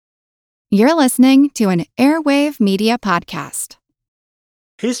You're listening to an Airwave Media Podcast.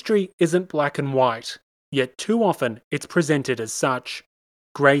 History isn't black and white, yet too often it's presented as such.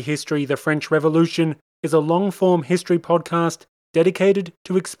 Grey History, the French Revolution, is a long-form history podcast dedicated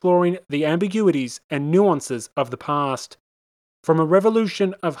to exploring the ambiguities and nuances of the past. From a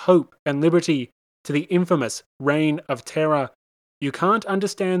revolution of hope and liberty to the infamous Reign of Terror, you can't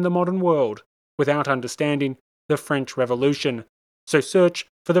understand the modern world without understanding the French Revolution. So search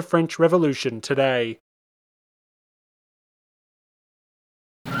for the French Revolution today.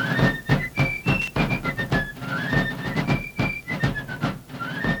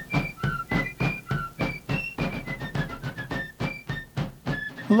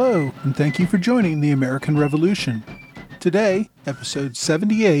 Hello, and thank you for joining the American Revolution. Today, episode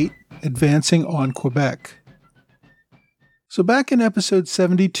 78, Advancing on Quebec. So back in episode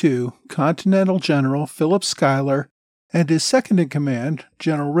 72, Continental General Philip Schuyler and his second-in-command,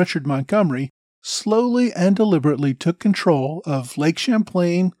 General Richard Montgomery, slowly and deliberately took control of Lake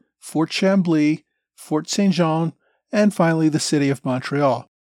Champlain, Fort Chambly, Fort St. Jean, and finally the city of Montreal.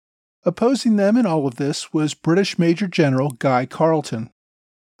 Opposing them in all of this was British Major General Guy Carleton.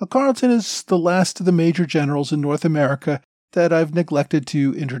 Carleton is the last of the major generals in North America that I've neglected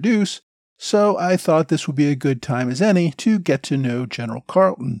to introduce, so I thought this would be a good time as any to get to know General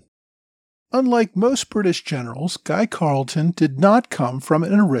Carleton. Unlike most British generals, Guy Carleton did not come from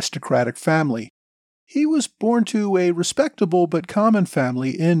an aristocratic family. He was born to a respectable but common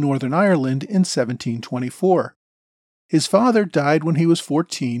family in Northern Ireland in 1724. His father died when he was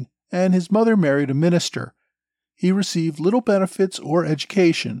 14, and his mother married a minister. He received little benefits or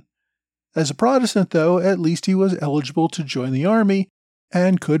education. As a Protestant, though, at least he was eligible to join the army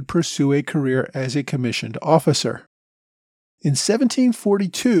and could pursue a career as a commissioned officer. In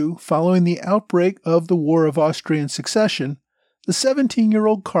 1742, following the outbreak of the War of Austrian Succession, the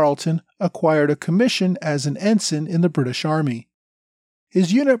 17-year-old Carleton acquired a commission as an ensign in the British Army.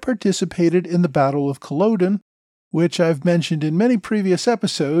 His unit participated in the Battle of Culloden, which I've mentioned in many previous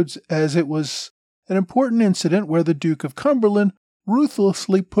episodes, as it was an important incident where the Duke of Cumberland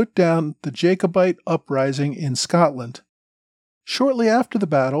ruthlessly put down the Jacobite uprising in Scotland. Shortly after the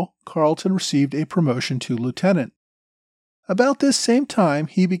battle, Carleton received a promotion to lieutenant. About this same time,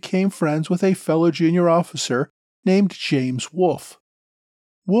 he became friends with a fellow junior officer named James Wolfe.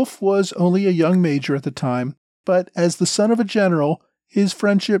 Wolfe was only a young major at the time, but as the son of a general, his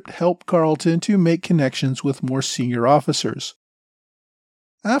friendship helped Carleton to make connections with more senior officers.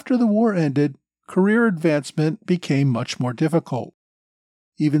 After the war ended, career advancement became much more difficult.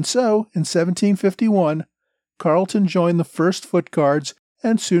 Even so, in 1751, Carleton joined the 1st Foot Guards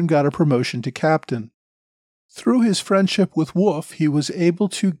and soon got a promotion to captain. Through his friendship with Wolfe, he was able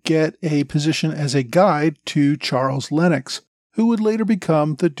to get a position as a guide to Charles Lennox, who would later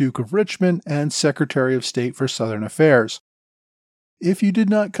become the Duke of Richmond and Secretary of State for Southern Affairs. If you did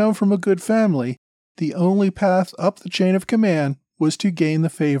not come from a good family, the only path up the chain of command was to gain the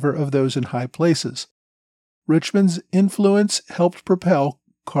favor of those in high places. Richmond's influence helped propel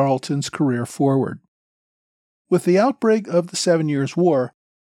Carleton's career forward. With the outbreak of the 7 Years' War,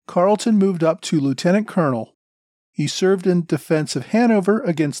 Carleton moved up to lieutenant colonel. He served in defense of Hanover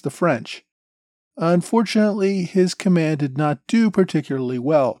against the French. Unfortunately, his command did not do particularly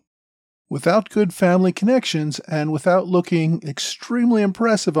well. Without good family connections and without looking extremely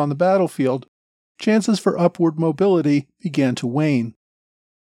impressive on the battlefield, chances for upward mobility began to wane.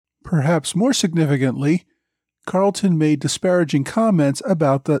 Perhaps more significantly, Carleton made disparaging comments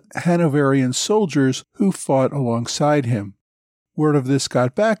about the Hanoverian soldiers who fought alongside him. Word of this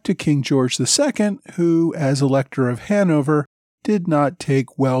got back to King George II, who, as Elector of Hanover, did not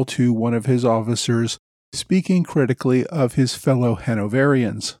take well to one of his officers speaking critically of his fellow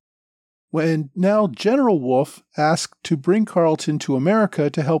Hanoverians. When now General Wolfe asked to bring Carleton to America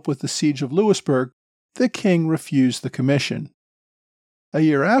to help with the siege of Louisbourg, the king refused the commission. A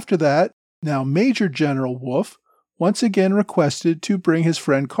year after that, now Major General Wolfe once again requested to bring his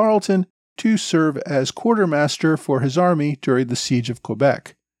friend Carleton to serve as quartermaster for his army during the siege of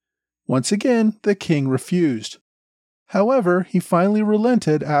Quebec. Once again, the king refused. However, he finally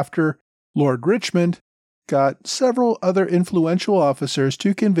relented after Lord Richmond got several other influential officers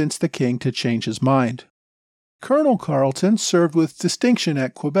to convince the king to change his mind. Colonel Carleton served with distinction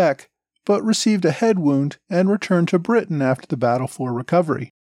at Quebec, but received a head wound and returned to Britain after the battle for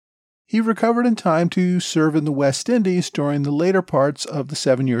recovery. He recovered in time to serve in the West Indies during the later parts of the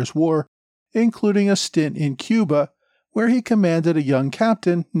 7 Years' War, including a stint in Cuba, where he commanded a young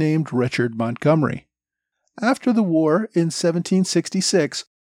captain named Richard Montgomery. After the war, in 1766,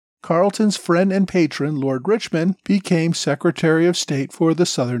 Carleton's friend and patron, Lord Richmond, became Secretary of State for the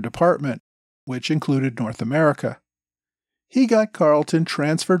Southern Department, which included North America. He got Carleton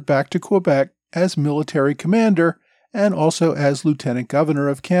transferred back to Quebec as military commander and also as Lieutenant Governor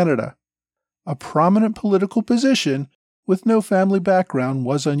of Canada. A prominent political position with no family background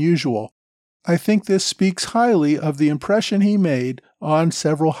was unusual. I think this speaks highly of the impression he made on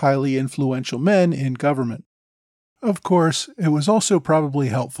several highly influential men in government. Of course, it was also probably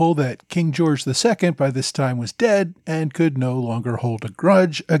helpful that King George II by this time was dead and could no longer hold a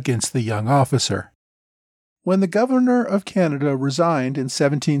grudge against the young officer. When the Governor of Canada resigned in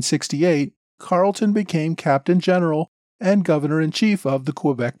 1768, Carleton became Captain General and Governor-in-Chief of the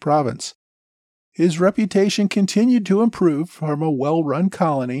Quebec province. His reputation continued to improve from a well-run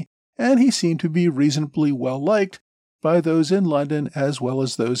colony, and he seemed to be reasonably well-liked by those in London as well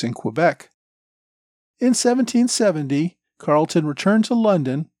as those in Quebec. In 1770, Carleton returned to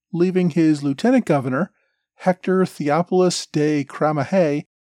London, leaving his lieutenant governor, Hector Theophilus de Cramahe,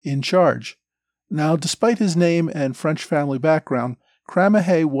 in charge. Now, despite his name and French family background,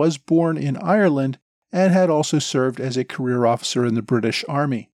 Cramahe was born in Ireland and had also served as a career officer in the British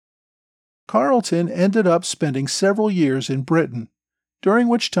Army. Carleton ended up spending several years in Britain, during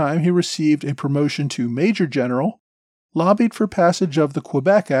which time he received a promotion to Major General, lobbied for passage of the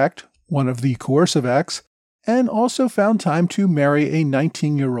Quebec Act, one of the coercive acts, and also found time to marry a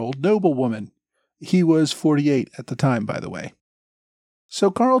 19-year-old noblewoman. He was 48 at the time, by the way.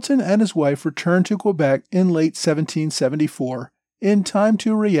 So Carleton and his wife returned to Quebec in late 1774, in time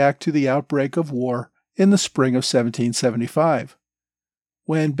to react to the outbreak of war in the spring of 1775.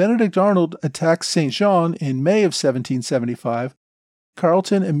 When Benedict Arnold attacked Saint Jean in May of 1775,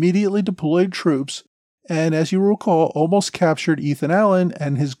 Carleton immediately deployed troops and, as you recall, almost captured Ethan Allen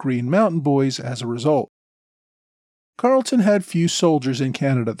and his Green Mountain Boys as a result. Carleton had few soldiers in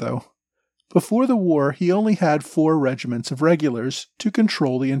Canada, though. Before the war, he only had 4 regiments of regulars to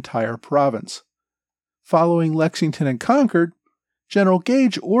control the entire province. Following Lexington and Concord, General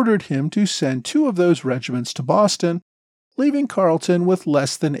Gage ordered him to send 2 of those regiments to Boston, leaving Carleton with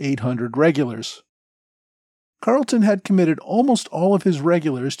less than 800 regulars. Carleton had committed almost all of his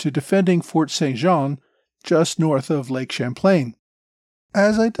regulars to defending Fort St. Jean, just north of Lake Champlain.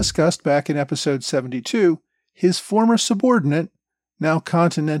 As I discussed back in episode 72, his former subordinate, now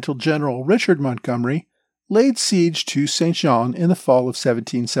Continental General Richard Montgomery, laid siege to St. Jean in the fall of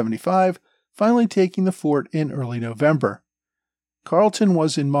 1775, finally taking the fort in early November. Carleton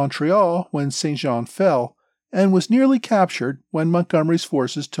was in Montreal when St. Jean fell, and was nearly captured when Montgomery's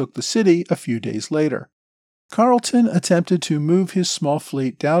forces took the city a few days later. Carleton attempted to move his small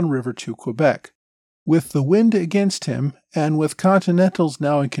fleet downriver to Quebec. With the wind against him, and with Continentals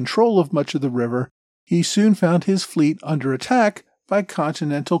now in control of much of the river, he soon found his fleet under attack by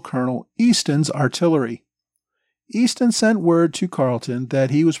Continental Colonel Easton's artillery. Easton sent word to Carleton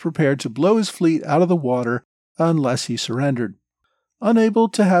that he was prepared to blow his fleet out of the water unless he surrendered. Unable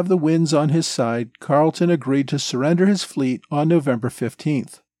to have the winds on his side, Carleton agreed to surrender his fleet on November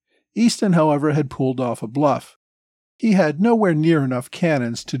 15th. Easton, however, had pulled off a bluff. He had nowhere near enough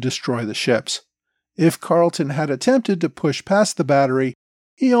cannons to destroy the ships. If Carleton had attempted to push past the battery,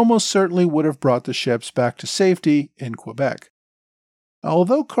 he almost certainly would have brought the ships back to safety in Quebec.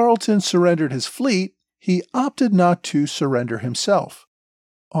 Although Carleton surrendered his fleet, he opted not to surrender himself.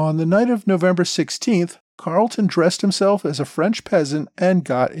 On the night of November 16th, Carleton dressed himself as a French peasant and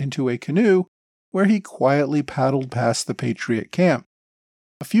got into a canoe, where he quietly paddled past the Patriot camp.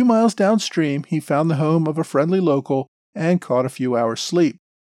 A few miles downstream, he found the home of a friendly local and caught a few hours' sleep.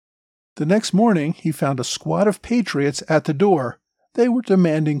 The next morning, he found a squad of Patriots at the door. They were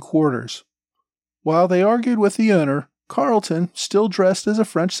demanding quarters. While they argued with the owner, Carleton, still dressed as a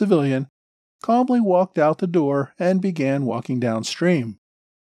French civilian, calmly walked out the door and began walking downstream.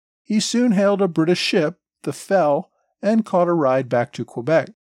 He soon hailed a British ship, the Fell, and caught a ride back to Quebec.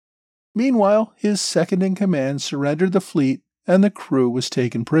 Meanwhile, his second-in-command surrendered the fleet and the crew was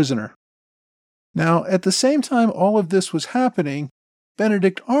taken prisoner. Now, at the same time all of this was happening,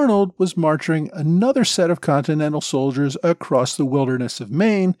 Benedict Arnold was marching another set of Continental soldiers across the wilderness of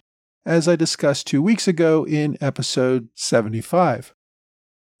Maine, as I discussed 2 weeks ago in episode 75.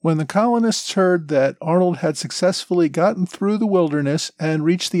 When the colonists heard that Arnold had successfully gotten through the wilderness and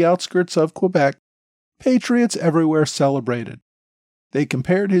reached the outskirts of Quebec, patriots everywhere celebrated. They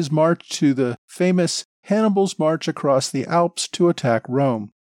compared his march to the famous Hannibal's march across the Alps to attack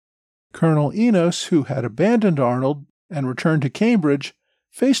Rome. Colonel Enos, who had abandoned Arnold and returned to Cambridge,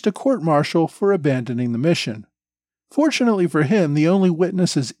 faced a court-martial for abandoning the mission. Fortunately for him, the only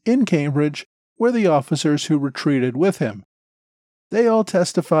witnesses in Cambridge were the officers who retreated with him. They all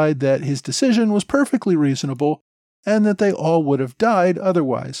testified that his decision was perfectly reasonable and that they all would have died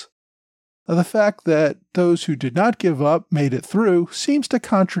otherwise. The fact that those who did not give up made it through seems to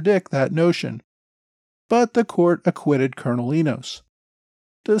contradict that notion. But the court acquitted Colonel Enos.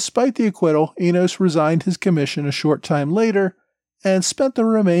 Despite the acquittal, Enos resigned his commission a short time later and spent the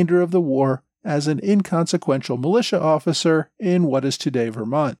remainder of the war as an inconsequential militia officer in what is today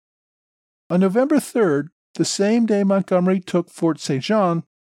Vermont. On November 3rd, the same day Montgomery took Fort St. Jean,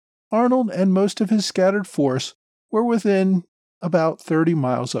 Arnold and most of his scattered force were within about 30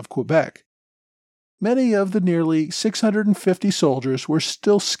 miles of Quebec. Many of the nearly 650 soldiers were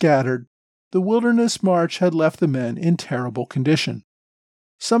still scattered. The wilderness march had left the men in terrible condition.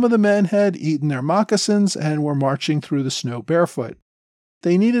 Some of the men had eaten their moccasins and were marching through the snow barefoot.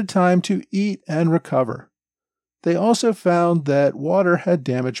 They needed time to eat and recover. They also found that water had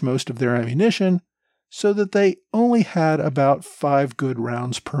damaged most of their ammunition, so that they only had about 5 good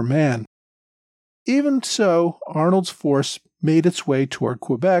rounds per man. Even so, Arnold's force made its way toward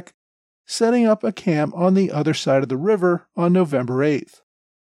Quebec, setting up a camp on the other side of the river on November 8th.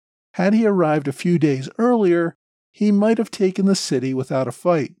 Had he arrived a few days earlier, he might have taken the city without a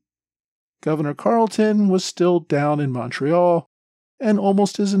fight. Governor Carleton was still down in Montreal, and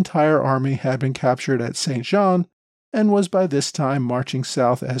almost his entire army had been captured at St. Jean and was by this time marching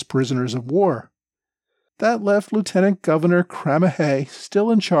south as prisoners of war. That left Lieutenant Governor Cramahe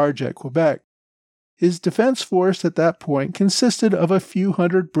still in charge at Quebec. His defense force at that point consisted of a few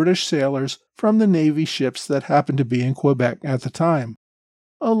hundred British sailors from the Navy ships that happened to be in Quebec at the time,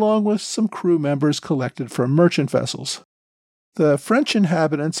 along with some crew members collected from merchant vessels. The French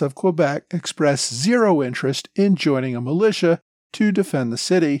inhabitants of Quebec expressed zero interest in joining a militia to defend the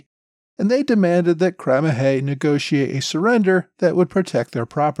city, and they demanded that Cramahe negotiate a surrender that would protect their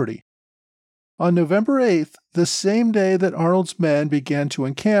property. On November 8th, the same day that Arnold's men began to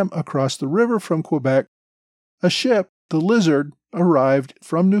encamp across the river from Quebec, a ship, the Lizard, arrived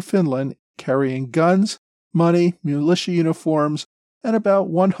from Newfoundland carrying guns, money, militia uniforms, and about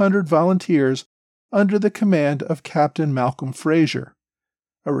 100 volunteers under the command of Captain Malcolm Fraser,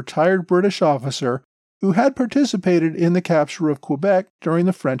 a retired British officer who had participated in the capture of Quebec during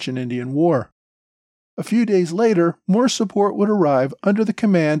the French and Indian War. A few days later, more support would arrive under the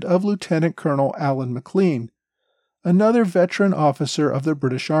command of Lieutenant Colonel Alan Maclean, another veteran officer of the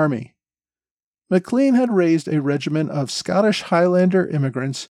British Army. Maclean had raised a regiment of Scottish Highlander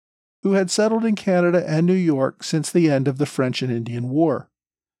immigrants who had settled in Canada and New York since the end of the French and Indian War.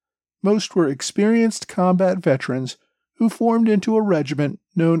 Most were experienced combat veterans who formed into a regiment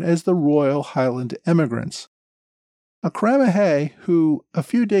known as the Royal Highland Emigrants. Cramahe, who a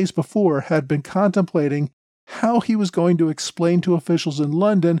few days before had been contemplating how he was going to explain to officials in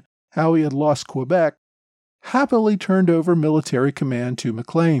London how he had lost Quebec, happily turned over military command to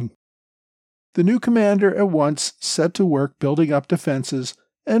Maclean. The new commander at once set to work building up defenses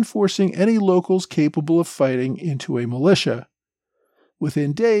and forcing any locals capable of fighting into a militia.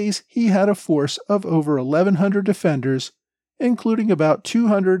 Within days, he had a force of over 1,100 defenders, including about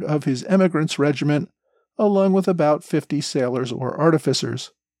 200 of his emigrants' regiment, along with about 50 sailors or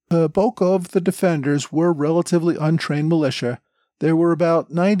artificers. The bulk of the defenders were relatively untrained militia. There were about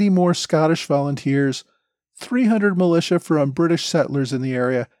 90 more Scottish volunteers, 300 militia from British settlers in the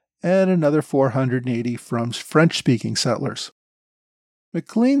area, and another 480 from French-speaking settlers.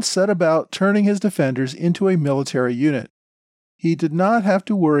 Maclean set about turning his defenders into a military unit. He did not have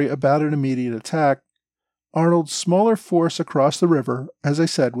to worry about an immediate attack. Arnold's smaller force across the river, as I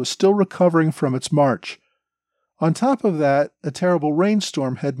said, was still recovering from its march. On top of that, a terrible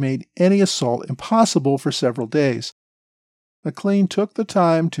rainstorm had made any assault impossible for several days. Maclean took the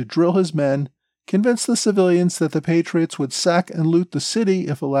time to drill his men, convince the civilians that the Patriots would sack and loot the city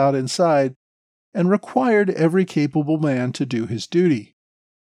if allowed inside, and required every capable man to do his duty.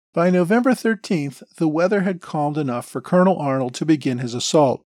 By November 13th, the weather had calmed enough for Colonel Arnold to begin his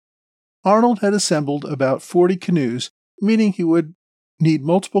assault. Arnold had assembled about 40 canoes, meaning he would need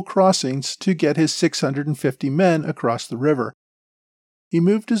multiple crossings to get his 650 men across the river. He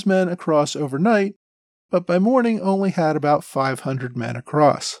moved his men across overnight, but by morning only had about 500 men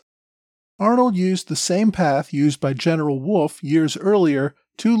across. Arnold used the same path used by General Wolfe years earlier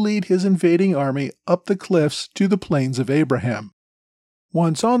to lead his invading army up the cliffs to the Plains of Abraham.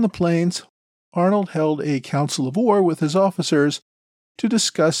 Once on the plains, Arnold held a council of war with his officers to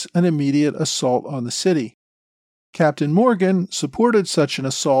discuss an immediate assault on the city. Captain Morgan supported such an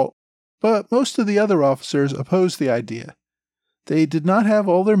assault, but most of the other officers opposed the idea. They did not have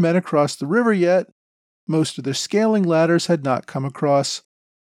all their men across the river yet, most of their scaling ladders had not come across,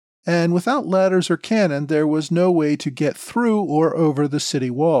 and without ladders or cannon, there was no way to get through or over the city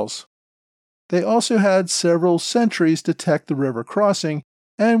walls. They also had several sentries detect the river crossing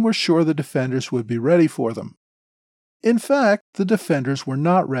and were sure the defenders would be ready for them. In fact, the defenders were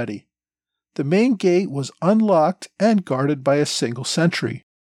not ready. The main gate was unlocked and guarded by a single sentry.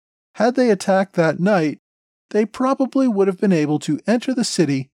 Had they attacked that night, they probably would have been able to enter the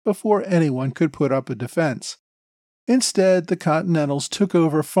city before anyone could put up a defense. Instead, the Continentals took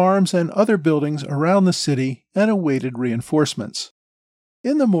over farms and other buildings around the city and awaited reinforcements.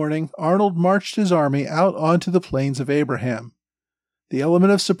 In the morning, Arnold marched his army out onto the Plains of Abraham. The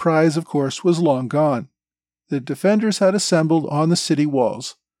element of surprise, of course, was long gone. The defenders had assembled on the city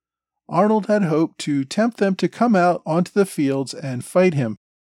walls. Arnold had hoped to tempt them to come out onto the fields and fight him.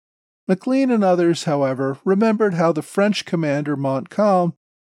 Maclean and others, however, remembered how the French commander Montcalm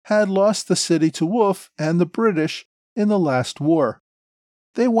had lost the city to Wolfe and the British in the last war.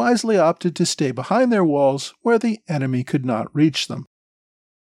 They wisely opted to stay behind their walls where the enemy could not reach them.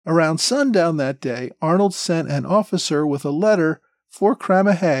 Around sundown that day, Arnold sent an officer with a letter for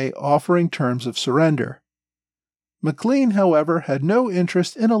Cramahe offering terms of surrender. Maclean, however, had no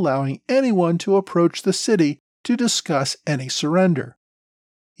interest in allowing anyone to approach the city to discuss any surrender.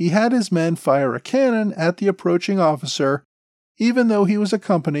 He had his men fire a cannon at the approaching officer, even though he was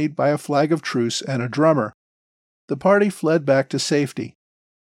accompanied by a flag of truce and a drummer. The party fled back to safety.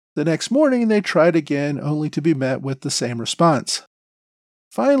 The next morning they tried again, only to be met with the same response.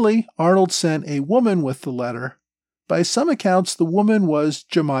 Finally, Arnold sent a woman with the letter. By some accounts, the woman was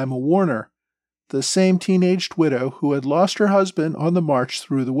Jemima Warner, the same teenaged widow who had lost her husband on the march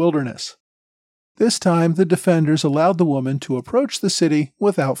through the wilderness. This time, the defenders allowed the woman to approach the city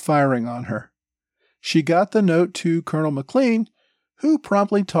without firing on her. She got the note to Colonel Maclean, who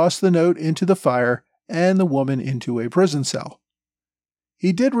promptly tossed the note into the fire and the woman into a prison cell.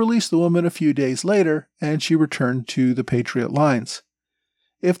 He did release the woman a few days later, and she returned to the Patriot lines.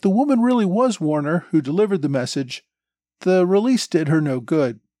 If the woman really was Warner who delivered the message, the release did her no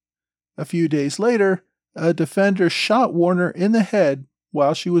good. A few days later, a defender shot Warner in the head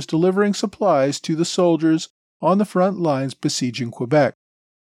while she was delivering supplies to the soldiers on the front lines besieging Quebec.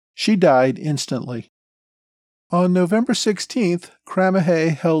 She died instantly. On November 16th,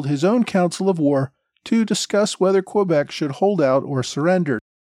 Cramahe held his own council of war to discuss whether Quebec should hold out or surrender.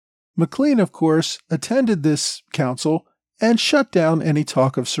 Maclean, of course, attended this council and shut down any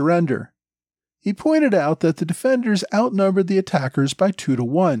talk of surrender. He pointed out that the defenders outnumbered the attackers by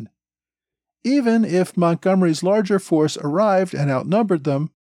 2-1. Even if Montgomery's larger force arrived and outnumbered them,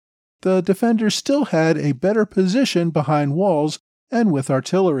 the defenders still had a better position behind walls and with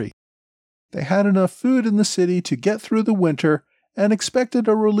artillery. They had enough food in the city to get through the winter and expected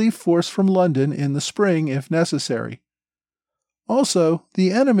a relief force from London in the spring if necessary. Also,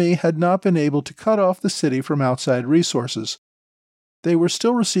 the enemy had not been able to cut off the city from outside resources. They were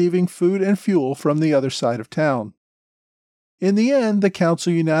still receiving food and fuel from the other side of town. In the end, the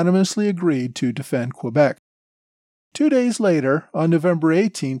council unanimously agreed to defend Quebec. 2 days later, on November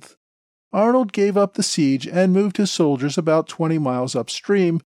 18th, Arnold gave up the siege and moved his soldiers about 20 miles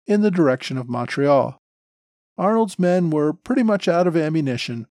upstream in the direction of Montreal. Arnold's men were pretty much out of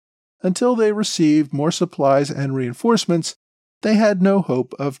ammunition. Until they received more supplies and reinforcements, they had no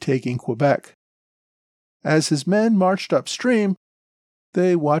hope of taking Quebec. As his men marched upstream,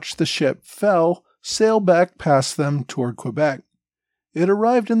 they watched the ship Fell sail back past them toward Quebec. It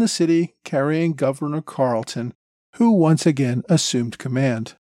arrived in the city carrying Governor Carleton, who once again assumed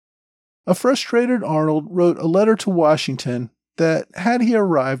command. A frustrated Arnold wrote a letter to Washington that, had he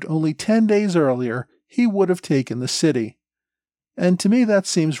arrived only 10 days earlier, he would have taken the city. And to me that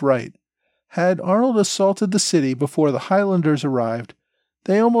seems right. Had Arnold assaulted the city before the Highlanders arrived,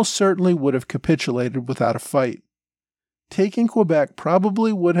 they almost certainly would have capitulated without a fight. Taking Quebec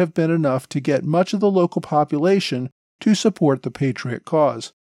probably would have been enough to get much of the local population to support the Patriot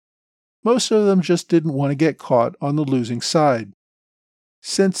cause. Most of them just didn't want to get caught on the losing side.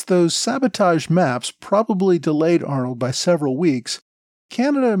 Since those sabotage maps probably delayed Arnold by several weeks,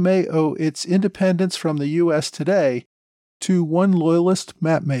 Canada may owe its independence from the U.S. today to one loyalist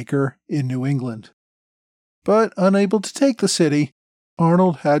mapmaker in New England. But unable to take the city,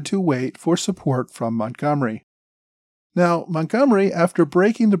 Arnold had to wait for support from Montgomery. Now, Montgomery, after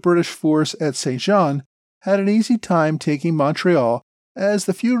breaking the British force at St. Jean, had an easy time taking Montreal, as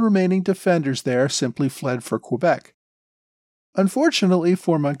the few remaining defenders there simply fled for Quebec. Unfortunately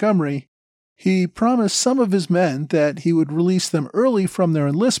for Montgomery, he promised some of his men that he would release them early from their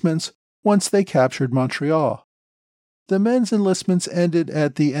enlistments once they captured Montreal. The men's enlistments ended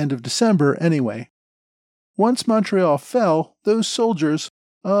at the end of December anyway. Once Montreal fell, those soldiers,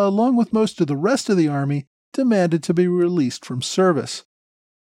 along with most of the rest of the army, demanded to be released from service.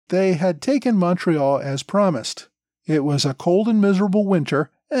 They had taken Montreal as promised. It was a cold and miserable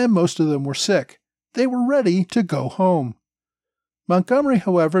winter, and most of them were sick. They were ready to go home. Montgomery,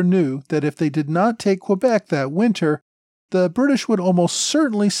 however, knew that if they did not take Quebec that winter, the British would almost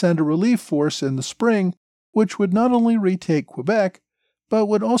certainly send a relief force in the spring, which would not only retake Quebec, but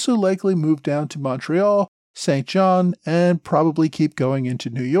would also likely move down to Montreal, St. John, and probably keep going into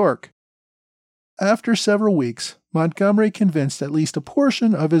New York. After several weeks, Montgomery convinced at least a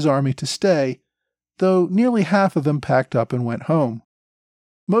portion of his army to stay, though nearly half of them packed up and went home.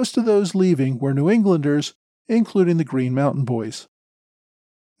 Most of those leaving were New Englanders, including the Green Mountain Boys.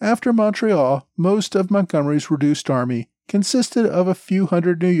 After Montreal, most of Montgomery's reduced army consisted of a few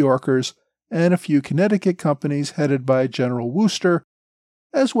hundred New Yorkers and a few Connecticut companies headed by General Wooster,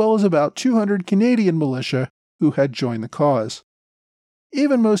 as well as about 200 Canadian militia who had joined the cause.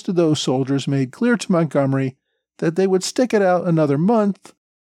 Even most of those soldiers made clear to Montgomery that they would stick it out another month,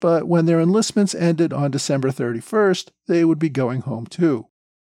 but when their enlistments ended on December 31st, they would be going home too.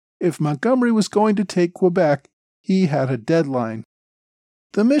 If Montgomery was going to take Quebec, he had a deadline.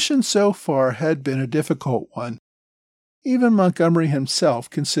 The mission so far had been a difficult one. Even Montgomery himself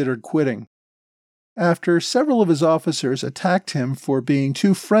considered quitting. After several of his officers attacked him for being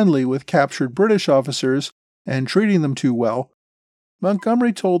too friendly with captured British officers and treating them too well,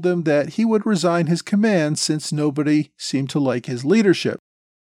 Montgomery told them that he would resign his command since nobody seemed to like his leadership.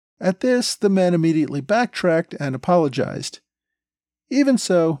 At this, the men immediately backtracked and apologized. Even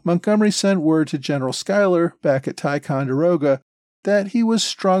so, Montgomery sent word to General Schuyler back at Ticonderoga that he was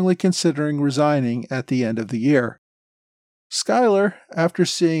strongly considering resigning at the end of the year. Schuyler, after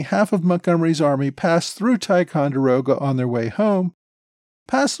seeing half of Montgomery's army pass through Ticonderoga on their way home,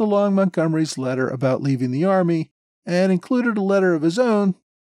 passed along Montgomery's letter about leaving the army and included a letter of his own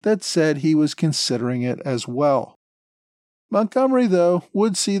that said he was considering it as well. Montgomery, though,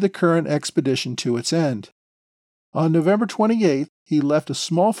 would see the current expedition to its end. On November 28th, he left a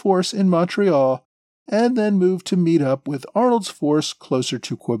small force in Montreal and then moved to meet up with Arnold's force closer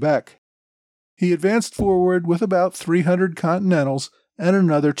to Quebec. He advanced forward with about 300 Continentals and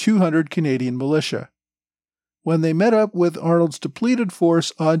another 200 Canadian militia. When they met up with Arnold's depleted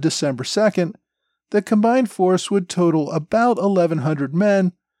force on December 2nd, the combined force would total about 1,100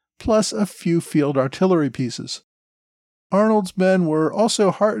 men, plus a few field artillery pieces. Arnold's men were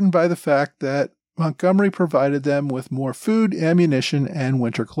also heartened by the fact that Montgomery provided them with more food, ammunition, and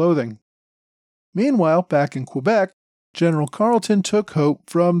winter clothing. Meanwhile, back in Quebec, General Carleton took hope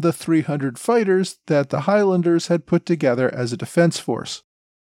from the 300 fighters that the Highlanders had put together as a defense force.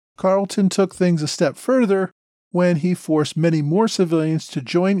 Carleton took things a step further when he forced many more civilians to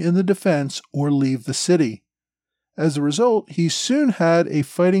join in the defense or leave the city. As a result, he soon had a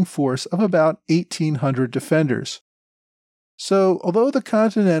fighting force of about 1,800 defenders. So, although the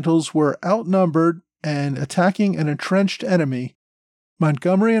Continentals were outnumbered and attacking an entrenched enemy,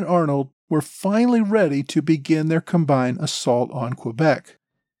 Montgomery and Arnold were finally ready to begin their combined assault on Quebec.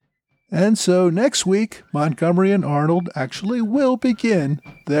 And so next week, Montgomery and Arnold actually will begin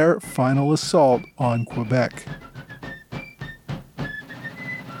their final assault on Quebec.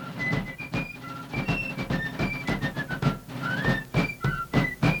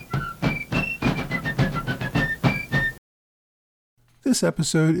 This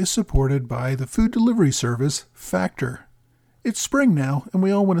episode is supported by the food delivery service Factor. It's spring now, and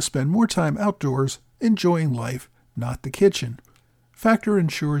we all want to spend more time outdoors, enjoying life, not the kitchen. Factor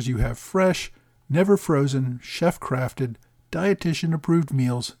ensures you have fresh, never frozen, chef-crafted, dietitian-approved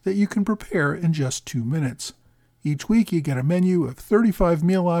meals that you can prepare in just 2 minutes. Each week you get a menu of 35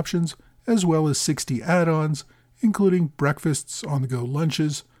 meal options, as well as 60 add-ons, including breakfasts, on-the-go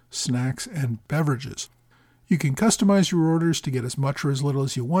lunches, snacks, and beverages. You can customize your orders to get as much or as little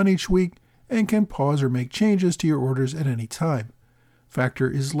as you want each week, and can pause or make changes to your orders at any time. Factor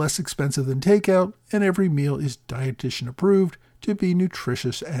is less expensive than takeout, and every meal is dietitian approved to be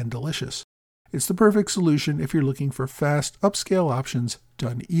nutritious and delicious. It's the perfect solution if you're looking for fast, upscale options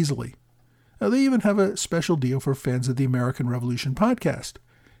done easily. Now, they even have a special deal for fans of the American Revolution podcast.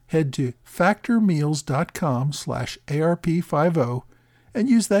 Head to factormeals.com/ARP50 and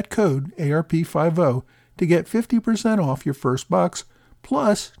use that code ARP50 to get 50% off your first box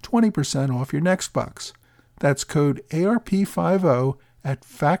plus 20% off your next box. That's code ARP50 at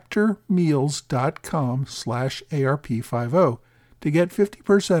factormeals.com/ARP50 to get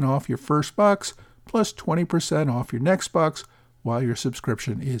 50% off your first box plus 20% off your next box while your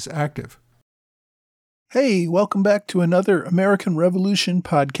subscription is active. Hey, welcome back to another American Revolution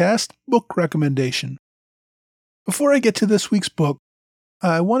podcast book recommendation. Before I get to this week's book,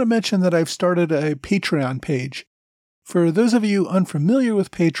 I want to mention that I've started a Patreon page. For those of you unfamiliar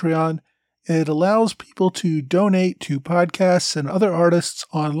with Patreon, it allows people to donate to podcasts and other artists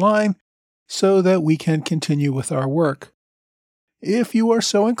online so that we can continue with our work. If you are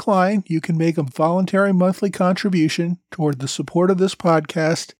so inclined, you can make a voluntary monthly contribution toward the support of this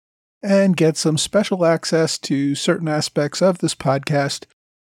podcast and get some special access to certain aspects of this podcast,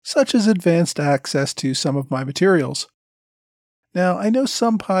 such as advanced access to some of my materials. Now, I know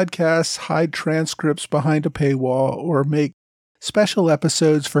some podcasts hide transcripts behind a paywall or make special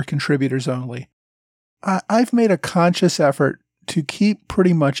episodes for contributors only. I've made a conscious effort to keep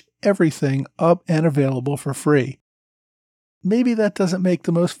pretty much everything up and available for free. Maybe that doesn't make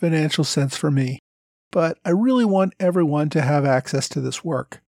the most financial sense for me, but I really want everyone to have access to this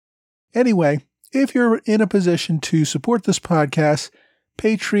work. Anyway, if you're in a position to support this podcast,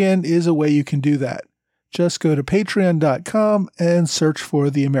 Patreon is a way you can do that. Just go to patreon.com and search for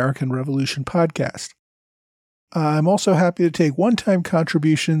the American Revolution Podcast. I'm also happy to take one-time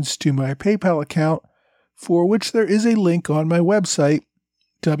contributions to my PayPal account, for which there is a link on my website,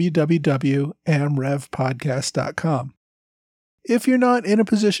 www.amrevpodcast.com. If you're not in a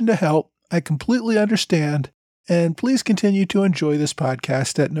position to help, I completely understand, and please continue to enjoy this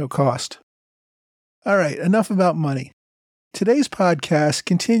podcast at no cost. All right, enough about money. Today's podcast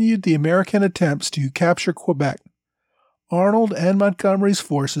continued the American attempts to capture Quebec. Arnold and Montgomery's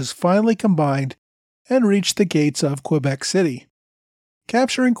forces finally combined and reached the gates of Quebec City.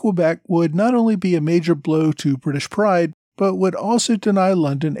 Capturing Quebec would not only be a major blow to British pride, but would also deny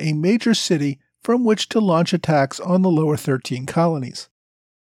London a major city from which to launch attacks on the lower 13 colonies.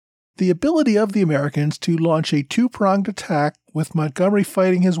 The ability of the Americans to launch a two-pronged attack, with Montgomery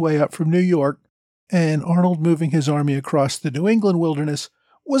fighting his way up from New York and Arnold moving his army across the New England wilderness,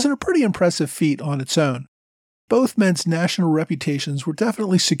 was a pretty impressive feat on its own. Both men's national reputations were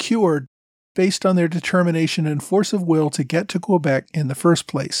definitely secured based on their determination and force of will to get to Quebec in the first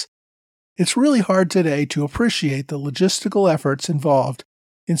place. It's really hard today to appreciate the logistical efforts involved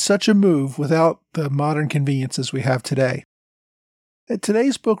in such a move without the modern conveniences we have today.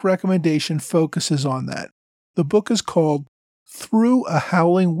 Today's book recommendation focuses on that. The book is called Through a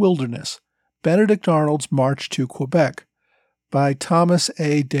Howling Wilderness, Benedict Arnold's March to Quebec, by Thomas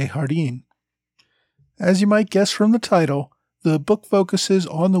A. Desjardins. As you might guess from the title, the book focuses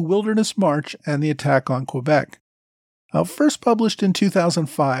on the Wilderness March and the attack on Quebec. First published in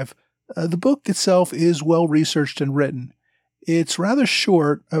 2005, the book itself is well researched and written. It's rather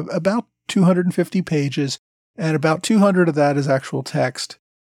short, about 250 pages, and about 200 of that is actual text.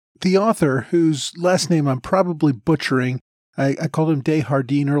 The author, whose last name I'm probably butchering, I called him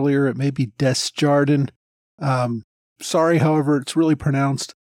Desjardins earlier, it may be Desjardins. Sorry, however, it's really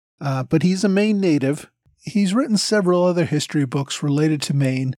pronounced. But he's a Maine native. He's written several other history books related to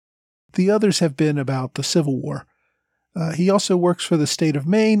Maine. The others have been about the Civil War. He also works for the state of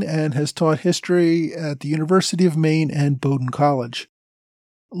Maine and has taught history at the University of Maine and Bowdoin College.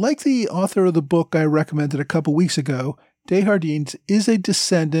 Like the author of the book I recommended a couple weeks ago, Desjardins is a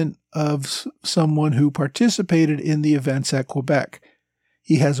descendant of someone who participated in the events at Quebec.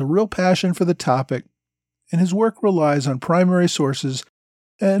 He has a real passion for the topic, and his work relies on primary sources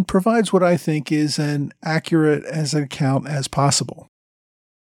and provides what I think is an accurate as an account as possible.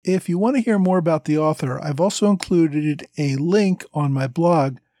 If you want to hear more about the author, I've also included a link on my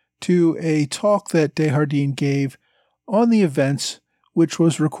blog to a talk that Desjardins gave on the events, which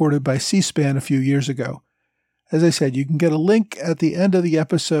was recorded by C-SPAN a few years ago. As I said, you can get a link at the end of the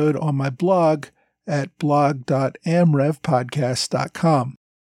episode on my blog at blog.amrevpodcast.com.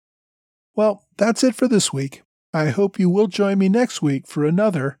 Well, that's it for this week. I hope you will join me next week for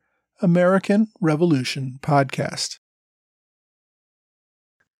another American Revolution podcast.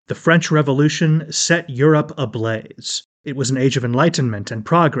 The French Revolution set Europe ablaze. It was an age of enlightenment and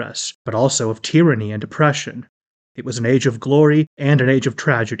progress, but also of tyranny and oppression. It was an age of glory and an age of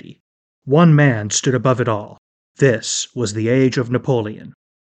tragedy. One man stood above it all. This was the Age of Napoleon.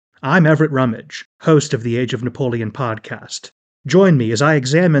 I'm Everett Rummage, host of the Age of Napoleon podcast. Join me as I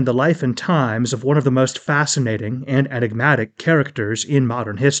examine the life and times of one of the most fascinating and enigmatic characters in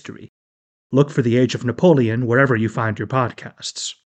modern history. Look for the Age of Napoleon wherever you find your podcasts.